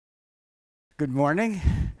Good morning,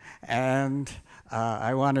 and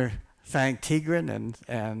I want to thank Tigran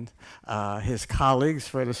and his colleagues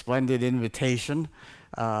for the splendid invitation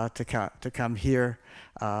to come here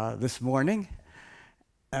this morning.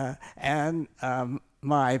 My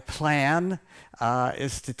plan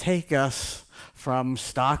is to take us from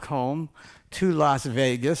Stockholm to Las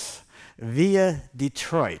Vegas via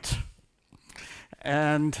Detroit.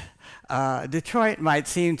 And Detroit might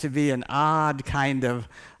seem to be an odd kind of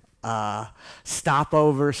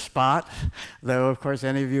stopover spot, though of course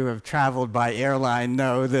any of you who have traveled by airline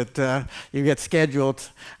know that you get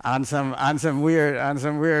scheduled on some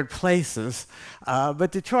weird places.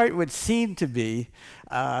 But Detroit would seem to be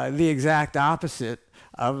the exact opposite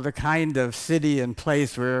of the kind of city and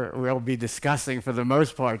place we'll be discussing for the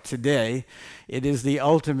most part today. It is the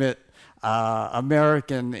ultimate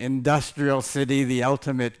American industrial city, the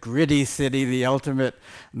ultimate gritty city, the ultimate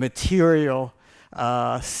material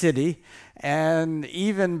city, and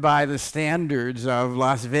even by the standards of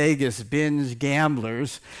Las Vegas binge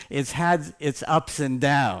gamblers, it's had its ups and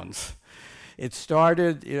downs. It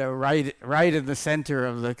started, right in the center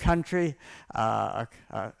of the country, a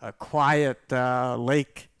quiet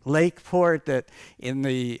lake port that in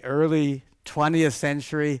the early 20th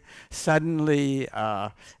century suddenly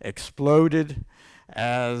exploded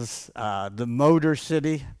as the motor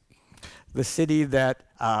city, the city that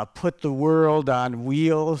put the world on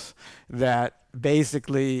wheels, that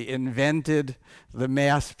basically invented the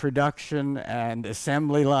mass production and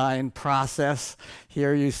assembly line process.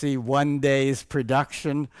 Here you see one day's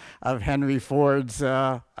production of Henry Ford's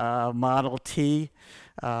Model T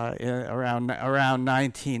around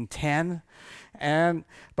 1910. And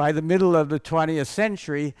by the middle of the 20th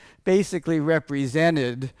century, basically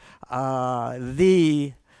represented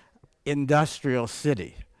the industrial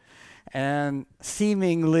city, and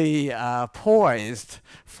seemingly poised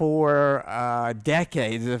for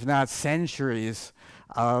decades, if not centuries,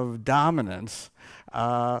 of dominance.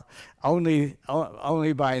 Only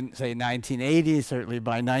by, say, 1980, certainly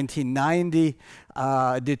by 1990,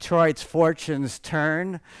 Detroit's fortunes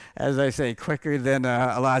turn, as I say, quicker than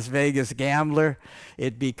a Las Vegas gambler.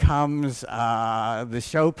 It becomes the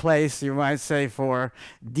showplace, you might say, for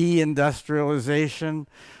deindustrialization,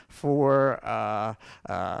 for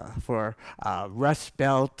Rust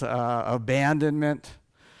Belt abandonment.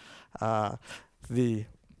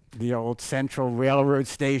 The old Central Railroad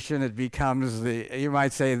Station, it becomes you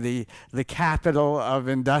might say, the capital of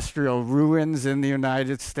industrial ruins in the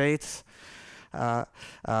United States,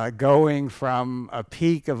 going from a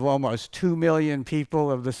peak of almost 2 million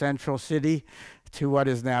people of the central city to what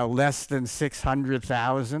is now less than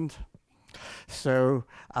 600,000. So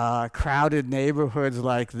crowded neighborhoods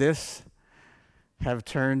like this have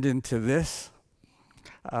turned into this,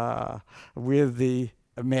 with the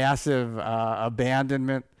massive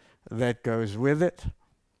abandonment that goes with it.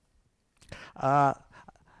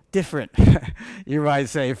 Different, you might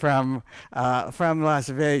say, from Las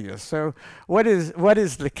Vegas. So what is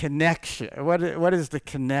the connection? What is the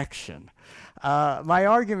connection? My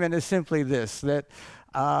argument is simply this, that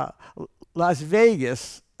Las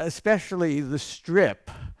Vegas, especially the Strip,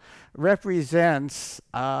 represents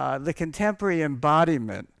the contemporary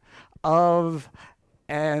embodiment of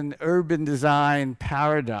an urban design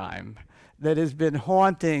paradigm that has been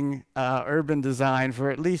haunting urban design for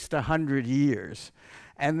at least 100 years,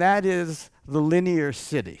 and that is the linear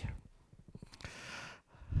city.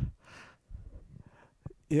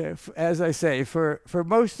 As I say, for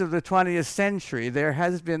most of the 20th century, there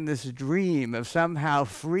has been this dream of somehow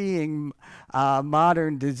freeing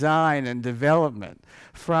modern design and development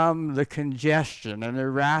from the congestion and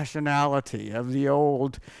irrationality of the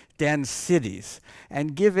old dense cities,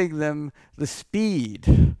 and giving them the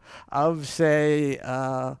speed of, say,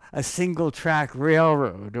 a single-track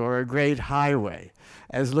railroad or a great highway.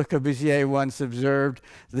 As Le Corbusier once observed,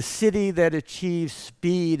 the city that achieves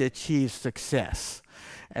speed achieves success.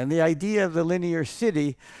 And the idea of the linear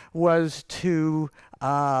city was to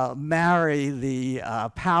marry the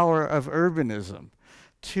power of urbanism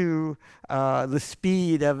to the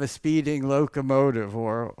speed of a speeding locomotive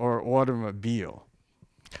or automobile.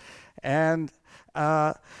 And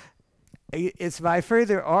it's my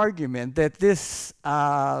further argument that this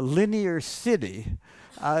linear city,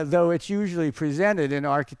 though it's usually presented in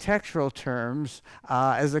architectural terms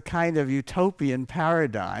as a kind of utopian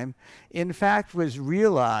paradigm, in fact was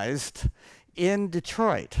realized in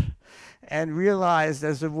Detroit, and realized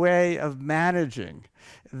as a way of managing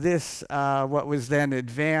this, what was then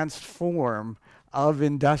advanced form of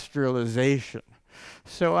industrialization.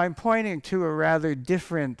 So I'm pointing to a rather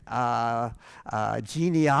different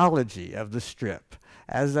genealogy of the Strip,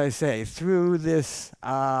 as I say, through this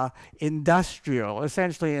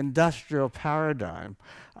essentially industrial paradigm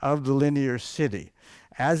of the linear city,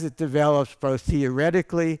 as it develops both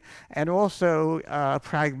theoretically and also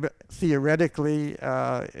theoretically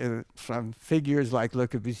from figures like Le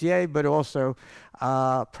Corbusier, but also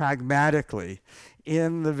pragmatically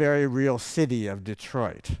in the very real city of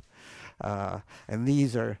Detroit. And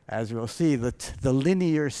these are, as we'll see, the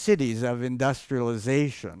linear cities of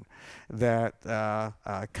industrialization that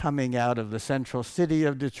coming out of the central city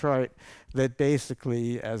of Detroit that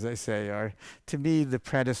basically, as I say, are, to me, the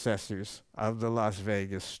predecessors of the Las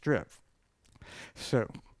Vegas Strip. So,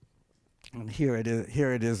 and here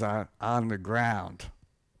it is on the ground.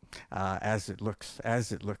 As it looks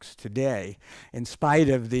today, in spite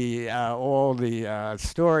of the all the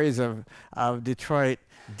stories of Detroit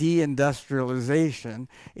deindustrialization,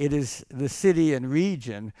 it is the city and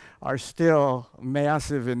region are still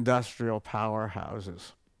massive industrial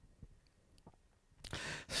powerhouses.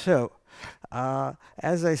 So,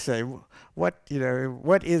 as I say, what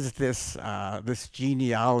is this this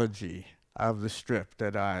genealogy of the Strip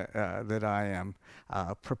that I am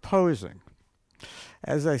proposing?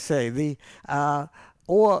 As I say, the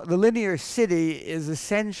linear city is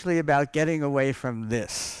essentially about getting away from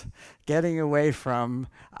this, getting away from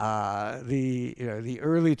the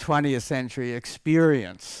early 20th century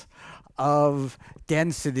experience of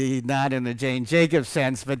density, not in the Jane Jacobs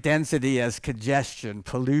sense, but density as congestion,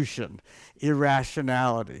 pollution,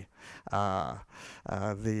 irrationality, the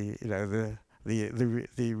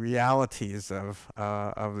realities of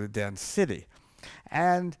the dense city.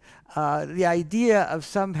 And the idea of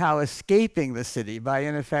somehow escaping the city by,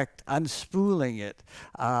 in effect, unspooling it,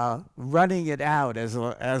 running it out as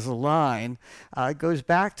a line, goes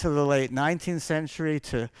back to the late 19th century,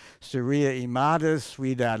 to Surya Imada's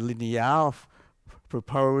Ciudad Lineal,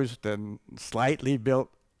 proposed and slightly built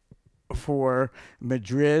for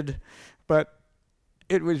Madrid. But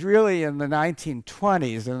it was really in the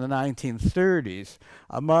 1920s and the 1930s,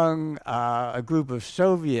 among a group of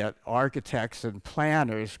Soviet architects and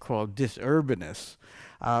planners called disurbanists,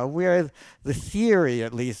 where the theory,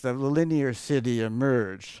 at least, of the linear city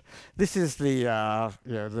emerged. This is the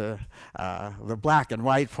black and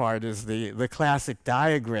white part is the classic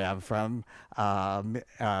diagram from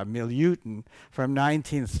Milutin from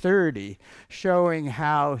 1930, showing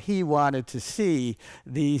how he wanted to see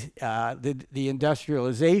the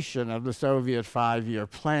industrialization of the Soviet five-year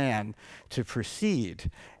plan to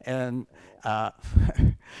proceed. And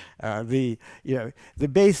the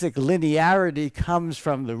basic linearity comes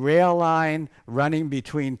from the rail line running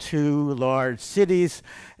between two large cities.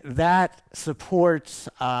 That supports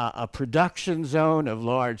a production zone of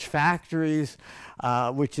large factories,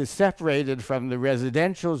 which is separated from the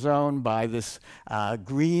residential zone by this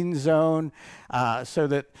green zone, so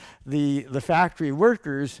that the factory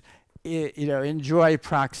workers enjoy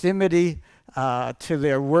proximity to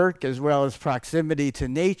their work as well as proximity to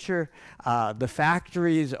nature. The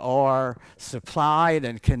factories are supplied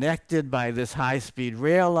and connected by this high-speed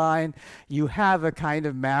rail line. You have a kind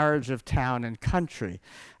of marriage of town and country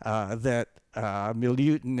that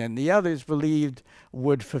Milutin and the others believed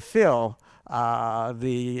would fulfill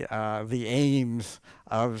the aims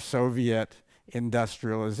of Soviet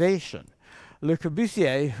industrialization. Le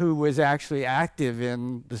Corbusier, who was actually active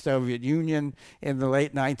in the Soviet Union in the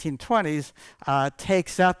late 1920s,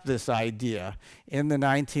 takes up this idea in the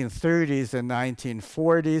 1930s and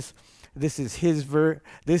 1940s. This is his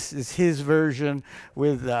version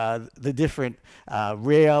with the different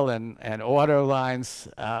rail and auto lines,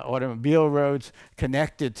 automobile roads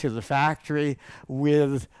connected to the factory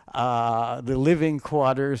with the living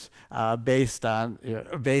quarters based on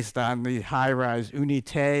the high-rise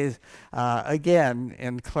unités, again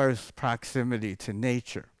in close proximity to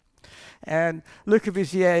nature. And Le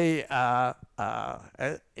Corbusier,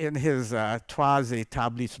 in his Trois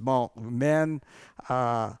établissements humains,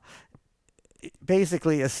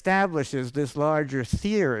 basically establishes this larger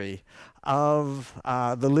theory of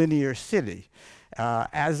the linear city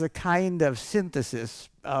as a kind of synthesis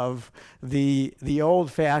of the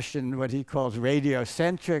old-fashioned, what he calls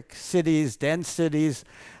radiocentric cities, dense cities.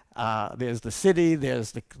 There's the city,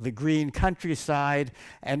 there's the green countryside,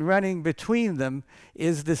 and running between them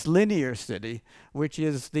is this linear city, which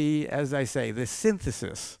is as I say, the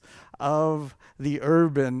synthesis of the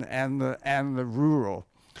urban and the rural.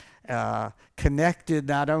 Connected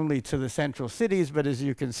not only to the central cities, but as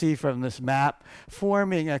you can see from this map,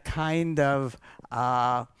 forming a kind of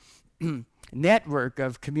network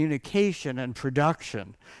of communication and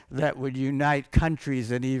production that would unite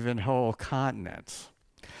countries and even whole continents.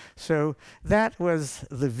 So that was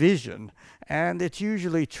the vision, and it's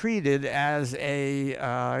usually treated as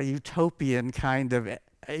a utopian kind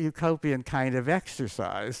of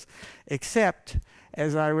exercise, except,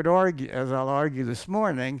 as I would argue, as I'll argue this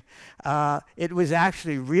morning, it was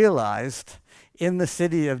actually realized in the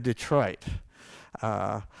city of Detroit,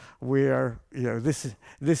 where this,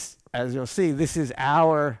 as you'll see, this is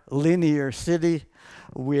our linear city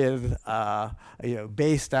with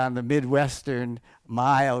based on the Midwestern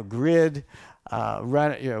mile grid,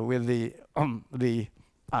 with the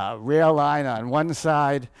rail line on one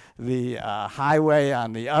side, the highway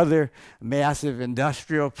on the other, massive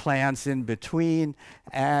industrial plants in between,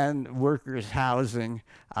 and workers' housing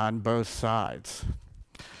on both sides.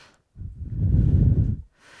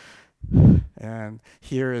 And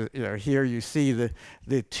here, here you see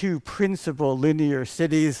the two principal linear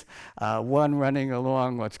cities, one running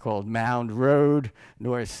along what's called Mound Road,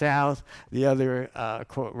 north-south, the other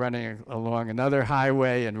running along another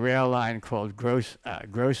highway and rail line called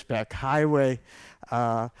Groesbeck Highway.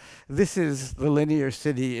 This is the linear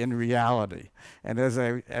city in reality, and as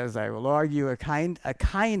I will argue, a kind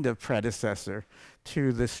of predecessor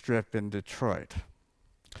to the strip in Detroit.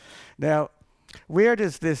 Now, where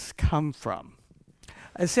does this come from?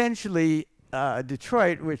 Essentially,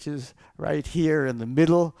 Detroit, which is right here in the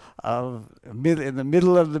middle of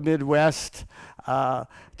the Midwest,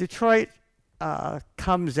 Detroit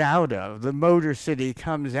comes out of, the Motor City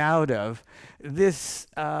comes out of this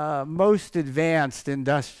most advanced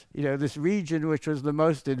this region, which was the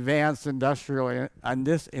most advanced industrially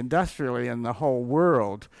in the whole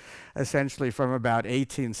world, essentially from about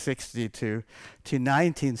 1860 to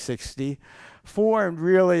 1960. Formed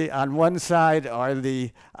really, on one side are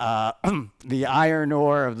the iron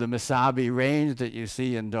ore of the Mesabi Range that you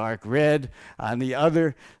see in dark red. On the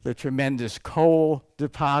other, the tremendous coal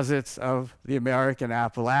deposits of the American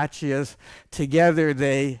Appalachias. Together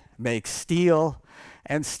they make steel,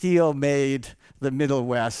 and steel made the Middle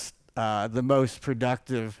West the most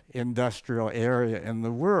productive industrial area in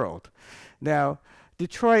the world. Now,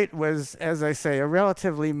 Detroit was, as I say, a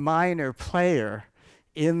relatively minor player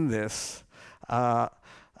in this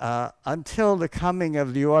until the coming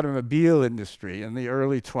of the automobile industry in the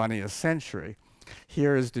early 20th century.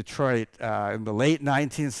 Here is Detroit in the late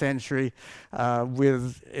 19th century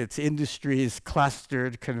with its industries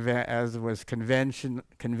clustered as was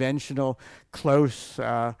conventional, close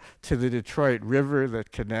to the Detroit River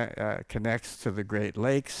that connects to the Great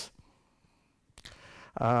Lakes.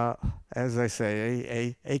 As I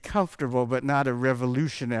say, a comfortable but not a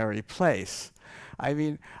revolutionary place. I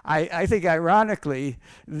mean, I think ironically,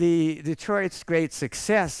 Detroit's great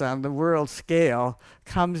success on the world scale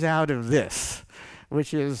comes out of this,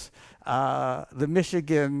 which is the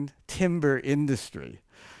Michigan timber industry.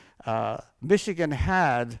 Michigan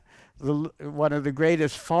had one of the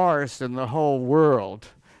greatest forests in the whole world,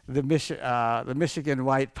 the Michigan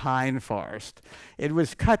white pine forest. It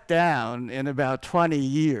was cut down in about 20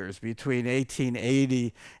 years between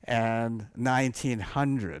 1880 and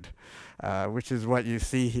 1900. Which is what you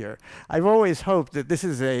see here. I've always hoped that this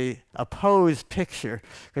is a posed picture,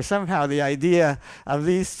 because somehow the idea of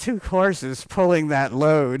these two horses pulling that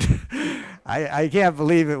load, I can't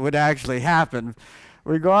believe it would actually happen.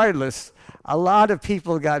 Regardless, a lot of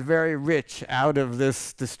people got very rich out of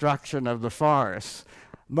this destruction of the forests.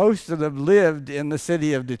 Most of them lived in the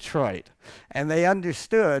city of Detroit, and they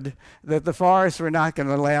understood that the forests were not going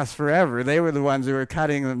to last forever. They were the ones who were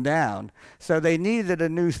cutting them down. So they needed a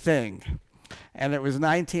new thing. And it was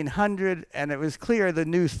 1900, and it was clear the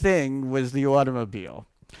new thing was the automobile.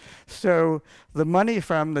 So the money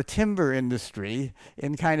from the timber industry,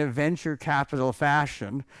 in kind of venture capital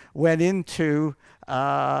fashion, went into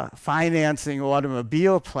financing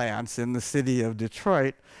automobile plants in the city of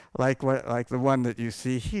Detroit, like the one that you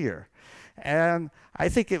see here. And I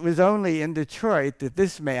think it was only in Detroit that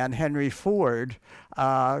this man, Henry Ford,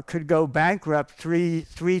 could go bankrupt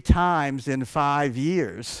three times in 5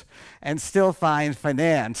 years and still find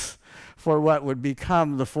finance for what would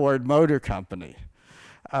become the Ford Motor Company.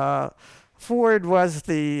 Ford was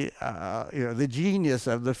the genius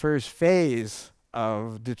of the first phase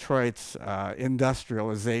of Detroit's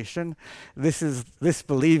industrialization. This,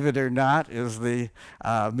 believe it or not, is the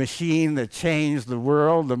machine that changed the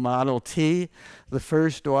world, the Model T, the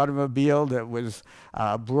first automobile that was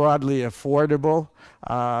broadly affordable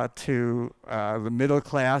to the middle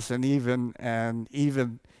class and even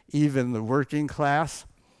the working class,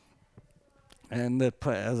 and that,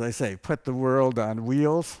 as I say, put the world on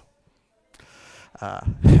wheels. uh,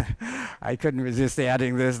 I couldn't resist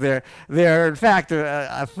adding this. There are in fact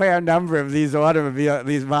a fair number of these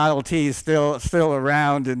these Model Ts still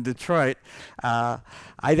around in Detroit. I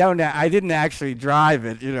didn't actually drive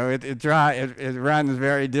it. You know, it runs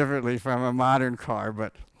very differently from a modern car,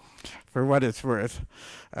 but for what it's worth,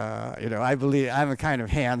 you know, I believe I'm a kind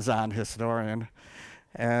of hands-on historian,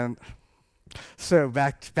 and so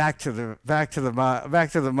back to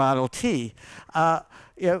the Model T.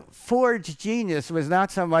 You know, Ford's genius was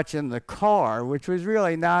not so much in the car, which was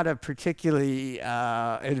really not a particularly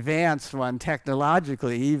advanced one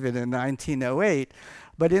technologically, even in 1908,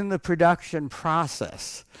 but in the production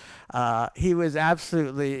process. He was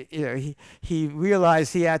absolutely, you know, he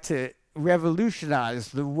realized he had to revolutionize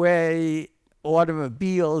the way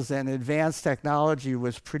automobiles and advanced technology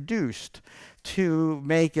was produced to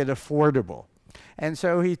make it affordable. And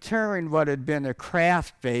so he turned what had been a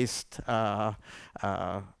craft-based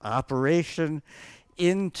operation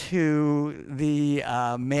into the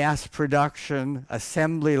mass production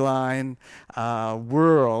assembly line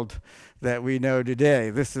world that we know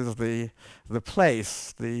today. This is the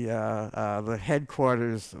place, the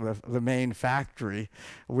headquarters, the main factory,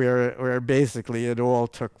 where basically it all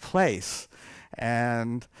took place.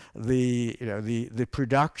 And the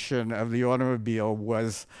production of the automobile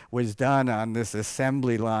was done on this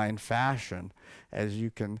assembly line fashion, as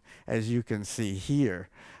you can see here,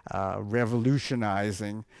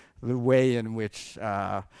 revolutionizing the way in which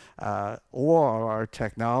all our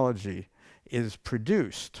technology is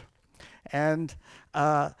produced. And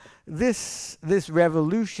this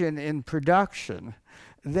revolution in production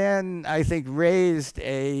then, I think, raised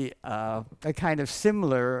a kind of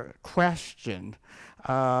similar question.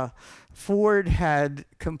 Ford had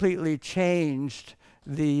completely changed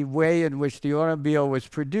the way in which the automobile was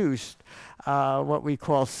produced, what we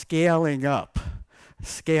call scaling up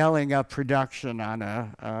production on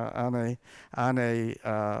a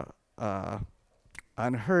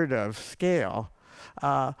unheard of scale.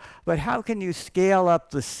 But how can you scale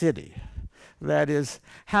up the city? That is,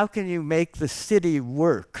 how can you make the city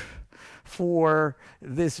work for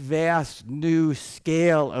this vast new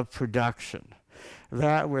scale of production?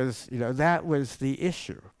 That was the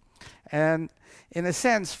issue. And in a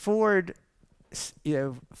sense, Ford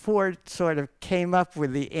sort of came up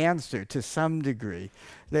with the answer to some degree,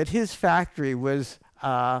 that his factory was,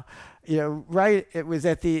 right, it was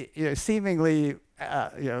at the, seemingly,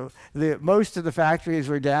 most of the factories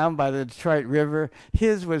were down by the Detroit River.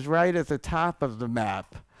 His was right at the top of the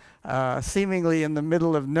map, seemingly in the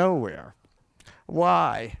middle of nowhere.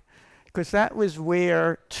 Why? Because that was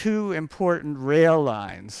where two important rail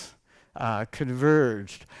lines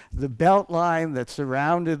converged. The belt line that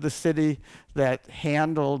surrounded the city, that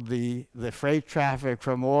handled the freight traffic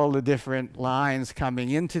from all the different lines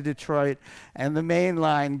coming into Detroit, and the main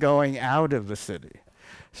line going out of the city.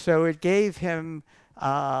 So it gave him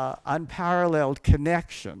unparalleled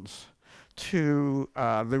connections to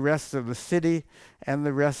the rest of the city and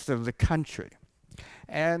the rest of the country.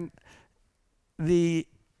 And the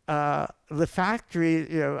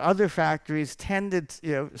factory, other factories tended,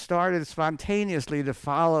 started spontaneously to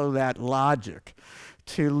follow that logic,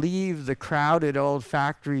 to leave the crowded old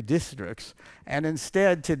factory districts and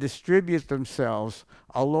instead to distribute themselves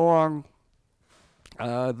along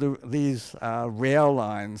these rail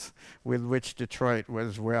lines with which Detroit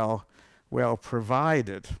was well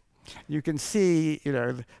provided. You can see,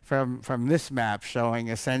 from this map showing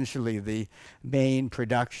essentially the main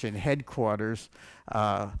production headquarters,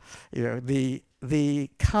 the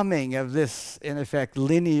coming of this, in effect,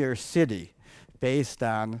 linear city based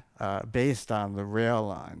on the rail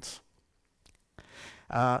lines.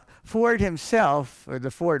 Ford himself, or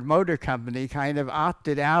the Ford Motor Company, kind of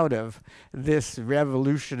opted out of this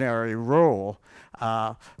revolutionary role.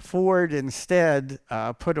 Ford instead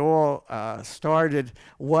started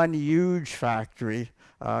one huge factory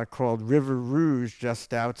called River Rouge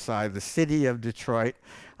just outside the city of Detroit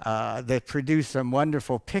that produced some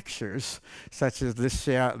wonderful pictures, such as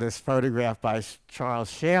this photograph by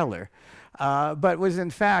Charles Shaler. But was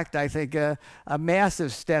in fact, I think, a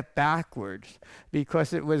massive step backwards,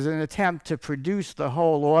 because it was an attempt to produce the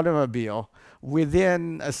whole automobile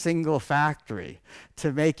within a single factory,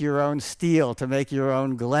 to make your own steel, to make your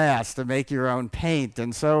own glass, to make your own paint,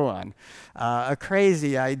 and so on. A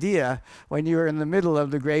crazy idea when you're in the middle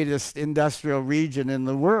of the greatest industrial region in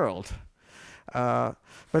the world. But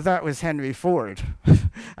that was Henry Ford.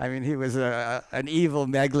 I mean, he was an evil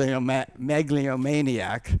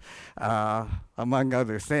megalomaniac, among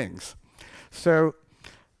other things. So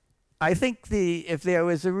I think if there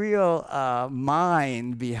was a real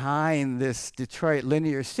mind behind this Detroit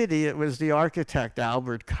linear city, it was the architect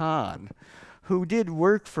Albert Kahn, who did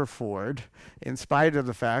work for Ford, in spite of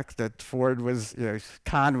the fact that Ford was,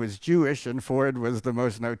 Kahn was Jewish and Ford was the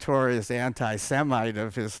most notorious anti-Semite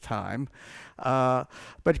of his time.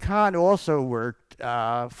 But Kahn also worked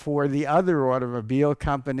for the other automobile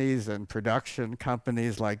companies and production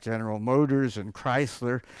companies like General Motors and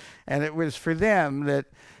Chrysler, and it was for them that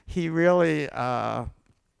he really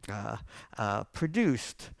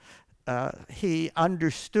produced. He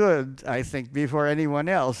understood, I think, before anyone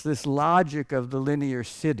else, this logic of the linear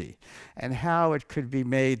city and how it could be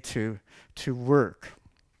made to work.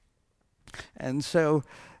 And so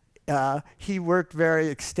he worked very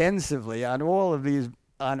extensively on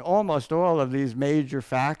almost all of these major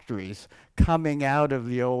factories coming out of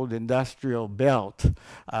the old industrial belt.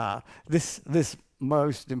 This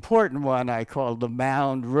most important one I call the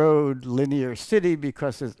Mound Road linear city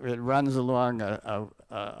because it runs along a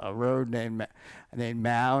road named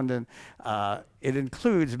Mound, and it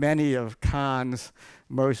includes many of Kahn's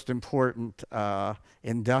most important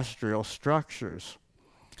industrial structures.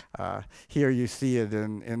 Here you see it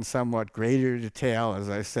in somewhat greater detail,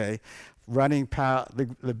 as I say.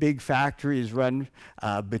 The big factories run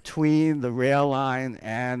between the rail line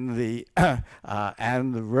and the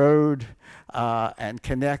road and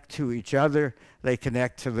connect to each other. They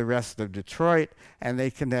connect to the rest of Detroit, and they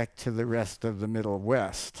connect to the rest of the Middle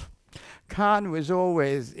West. Kahn was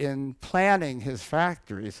always, in planning his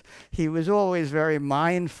factories, he was always very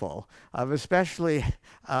mindful of especially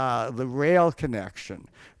the rail connection,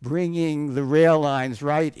 bringing the rail lines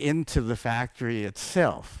right into the factory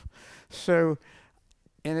itself. So,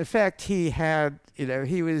 in effect, he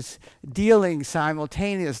was dealing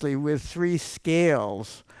simultaneously with three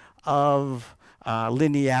scales of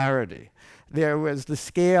linearity. There was the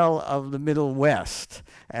scale of the Middle West,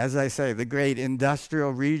 as I say, the great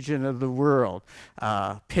industrial region of the world,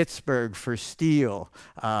 Pittsburgh for steel,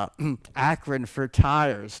 Akron for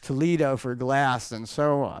tires, Toledo for glass, and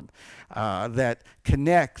so on, that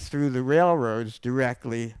connect through the railroads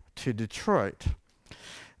directly to Detroit.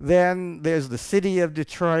 Then there's the city of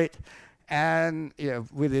Detroit, and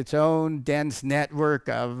with its own dense network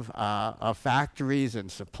of factories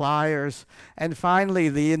and suppliers, and finally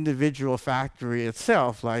the individual factory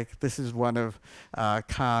itself. Like this is one of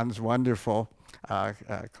Kahn's wonderful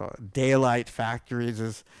daylight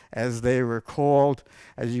factories, as they were called.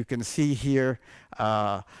 As you can see here,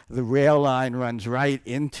 the rail line runs right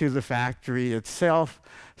into the factory itself.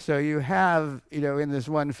 So you have, in this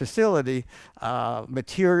one facility,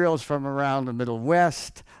 materials from around the Middle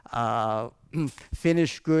West,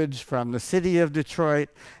 finished goods from the city of Detroit,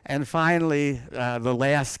 and finally, the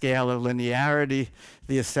last scale of linearity,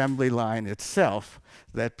 the assembly line itself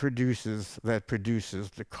that produces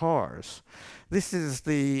the cars. This is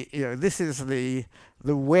the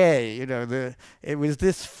way, it was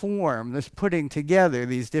this form, this putting together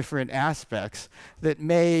these different aspects that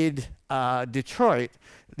made Detroit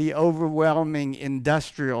the overwhelming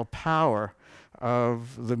industrial power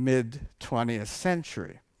of the mid-20th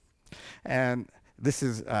century. And this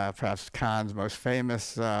is perhaps Kahn's most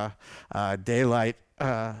famous daylight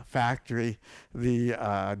factory,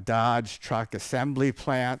 the Dodge truck assembly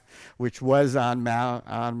plant, which was on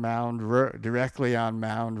Mound Road, directly on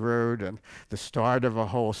Mound Road, and the start of a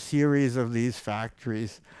whole series of these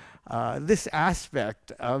factories. This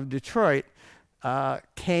aspect of Detroit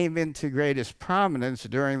came into greatest prominence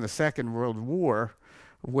during the Second World War,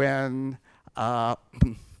 when the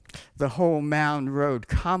whole Mound Road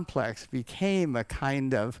complex became a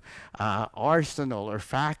kind of arsenal or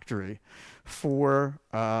factory for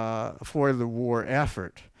the war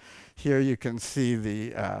effort. Here you can see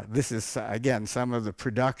this is again some of the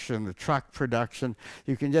production, the truck production.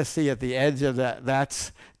 You can just see at the edge of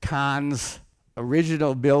that's Kahn's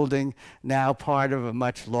original building, now part of a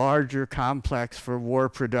much larger complex for war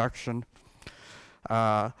production.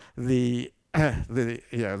 The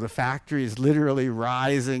factories literally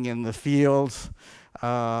rising in the fields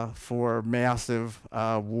for massive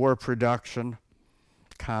war production.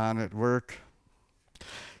 Kahn at work.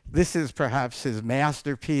 This is perhaps his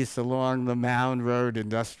masterpiece along the Mound Road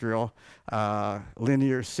industrial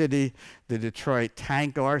linear city, the Detroit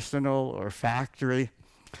Tank Arsenal or Factory,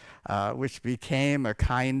 which became a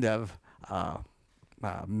kind of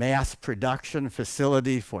mass production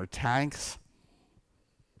facility for tanks.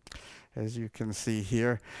 As you can see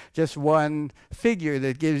here, just one figure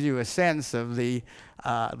that gives you a sense of the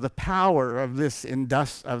power of this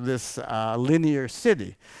linear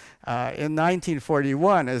city. In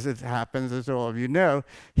 1941, as it happens, as all of you know,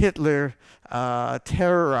 Hitler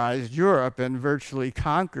terrorized Europe and virtually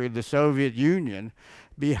conquered the Soviet Union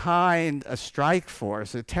behind a strike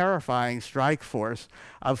force, a terrifying strike force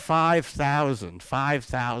of 5,000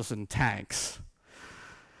 tanks.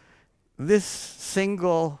 This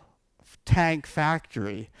single tank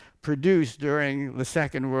factory produced during the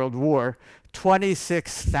Second World War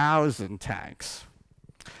 26,000 tanks.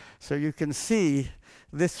 So you can see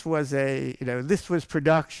this was this was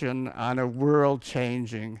production on a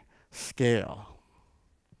world-changing scale.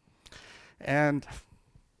 And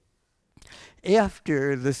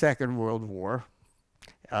after the Second World War,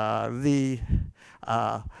 the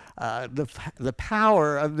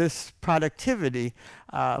power of this productivity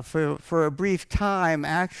for a brief time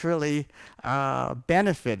actually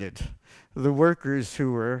benefited the workers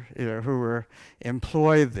who were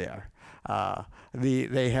employed there.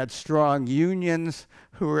 They had strong unions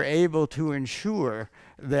who were able to ensure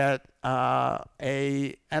that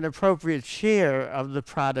an appropriate share of the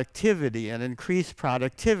productivity and increased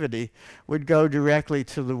productivity would go directly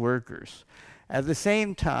to the workers. At the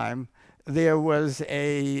same time, there was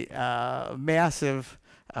a massive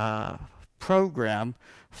program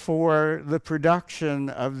for the production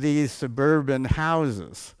of these suburban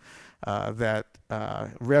houses that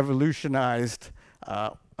revolutionized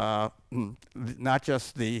not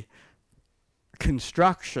just the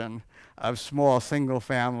construction of small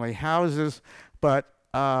single-family houses, but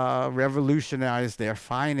revolutionized their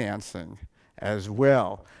financing as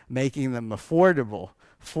well, making them affordable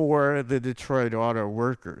for the Detroit auto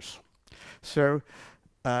workers. So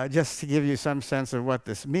just to give you some sense of what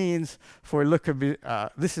this means,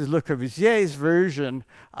 this is Le Corbusier's version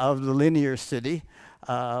of the linear city,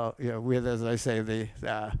 with, as I say, the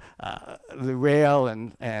rail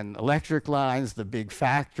and electric lines, the big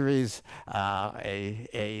factories,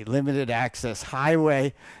 a limited access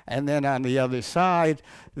highway, and then on the other side,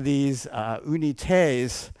 these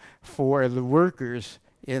unités for the workers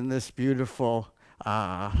in this beautiful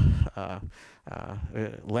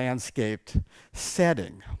landscaped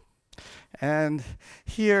setting. And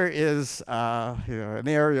here is an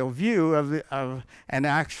aerial view of the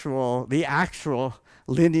actual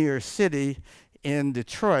linear city in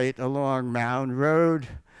Detroit along Mound Road.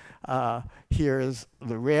 Here is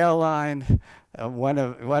the rail line, one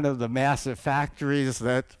of the massive factories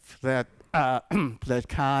that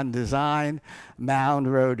Kahn designed,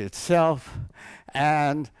 Mound Road itself,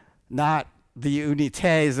 and not the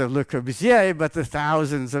unités of Le Corbusier, but the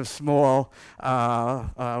thousands of small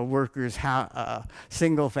workers'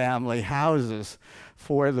 single-family houses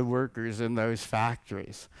for the workers in those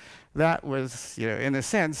factories. That was, in a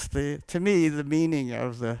sense, to me, the meaning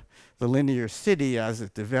of the linear city as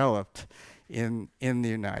it developed in the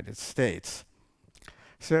United States.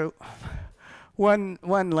 So, one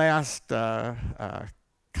last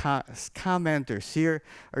comment or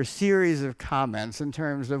series of comments in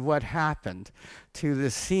terms of what happened to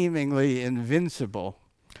this seemingly invincible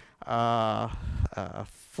form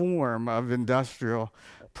of industrial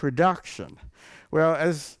production. Well,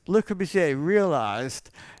 as Le Corbusier realized,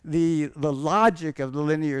 the logic of the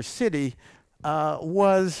linear city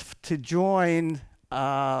was to join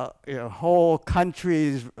whole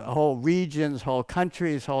countries, whole regions, whole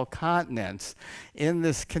countries, whole continents in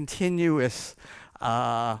this continuous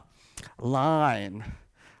line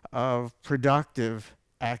of productive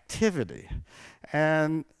activity.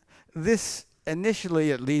 And this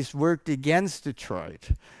initially, at least, worked against Detroit.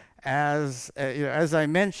 As I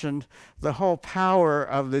mentioned, the whole power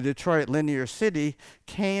of the Detroit linear city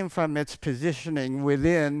came from its positioning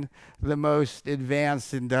within the most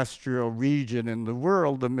advanced industrial region in the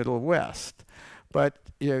world, the Middle West. But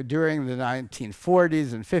during the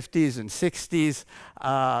 1940s and 50s and 60s,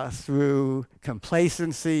 through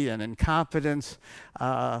complacency and incompetence,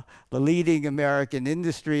 the leading American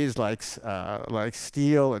industries like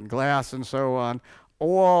steel and glass and so on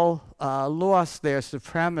all lost their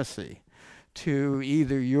supremacy to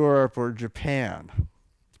either Europe or Japan.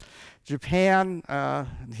 Japan,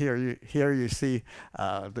 here you see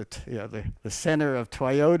the center of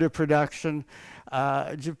Toyota production.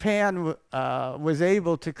 Japan was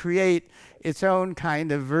able to create its own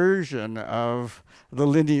kind of version of the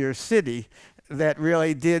linear city that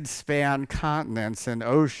really did span continents and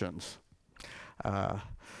oceans.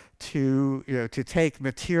 To take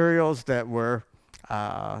materials that were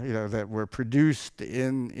produced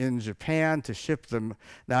in Japan, to ship them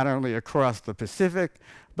not only across the Pacific,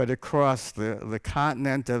 but across the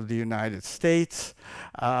continent of the United States,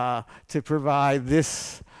 to provide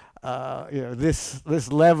this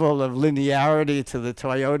this level of linearity to the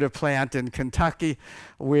Toyota plant in Kentucky,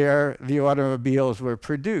 where the automobiles were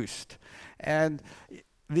produced. And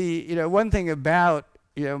one thing about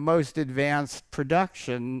most advanced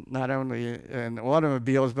production, not only in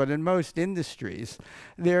automobiles but in most industries,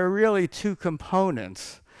 there are really two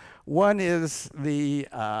components. One is the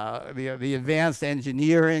advanced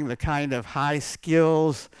engineering, the kind of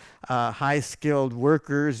high-skilled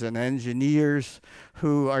workers and engineers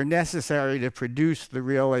who are necessary to produce the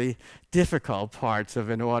really difficult parts of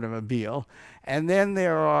an automobile. And then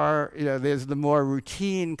there's the more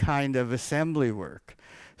routine kind of assembly work.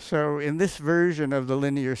 So in this version of the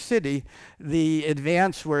linear city, the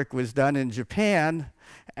advanced work was done in Japan,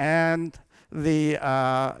 and the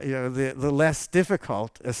less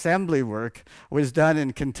difficult assembly work was done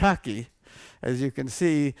in Kentucky. As you can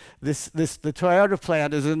see, the Toyota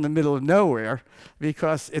plant is in the middle of nowhere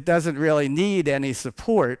because it doesn't really need any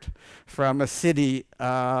support from a city.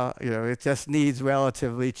 It just needs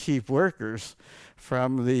relatively cheap workers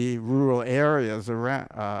from the rural areas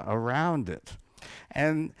around it.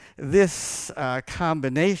 And this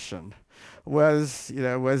combination was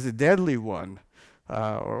a deadly one,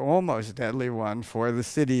 or almost deadly one, for the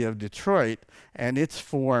city of Detroit and its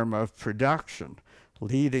form of production,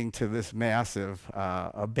 leading to this massive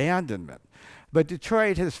abandonment. But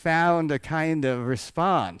Detroit has found a kind of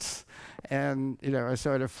response and a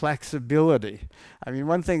sort of flexibility. I mean,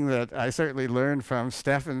 one thing that I certainly learned from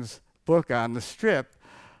Stefan's book on the Strip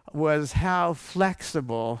was how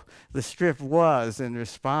flexible the Strip was in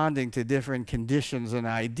responding to different conditions and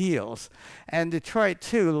ideals. And Detroit,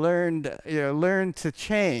 too, learned to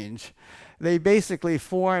change. They basically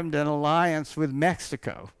formed an alliance with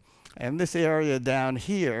Mexico. And this area down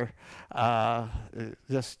here,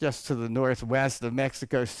 just to the northwest of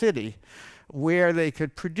Mexico City, where they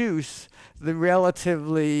could produce the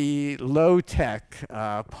relatively low-tech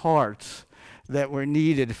parts that were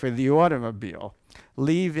needed for the automobile,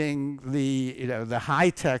 leaving the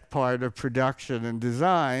high-tech part of production and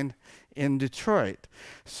design in Detroit.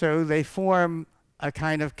 So they form a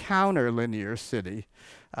kind of counter-linear city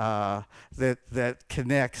that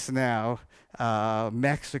connects now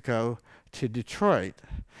Mexico to Detroit.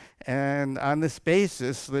 And on this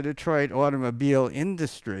basis, the Detroit automobile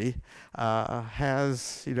industry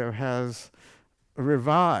has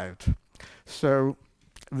revived. So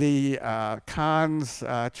the Kahn's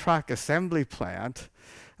truck assembly plant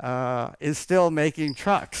is still making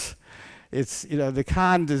trucks. It's the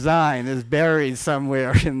Kahn design is buried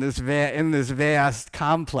somewhere in this vast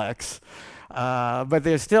complex, but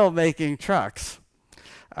they're still making trucks.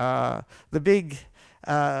 One big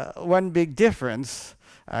difference,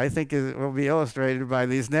 I think, will be illustrated by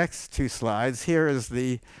these next two slides. Here is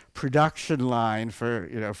the production line for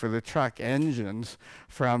the truck engines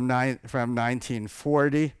from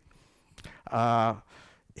 1940.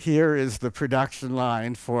 Here is the production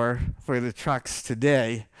line for the trucks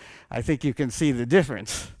today. I think you can see the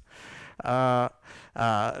difference.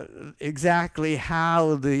 Exactly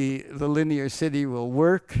how the linear city will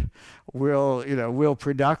work. Will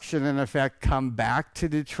production in effect come back to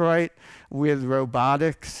Detroit with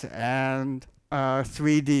robotics and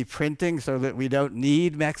 3D printing so that we don't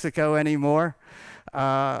need Mexico anymore?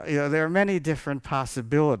 There are many different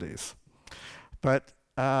possibilities. But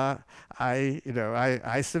I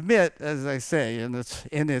submit, as I say,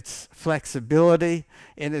 in its flexibility,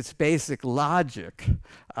 in its basic logic,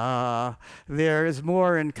 there is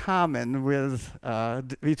more in common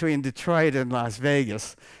between Detroit and Las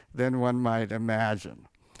Vegas than one might imagine.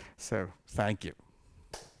 So, thank you.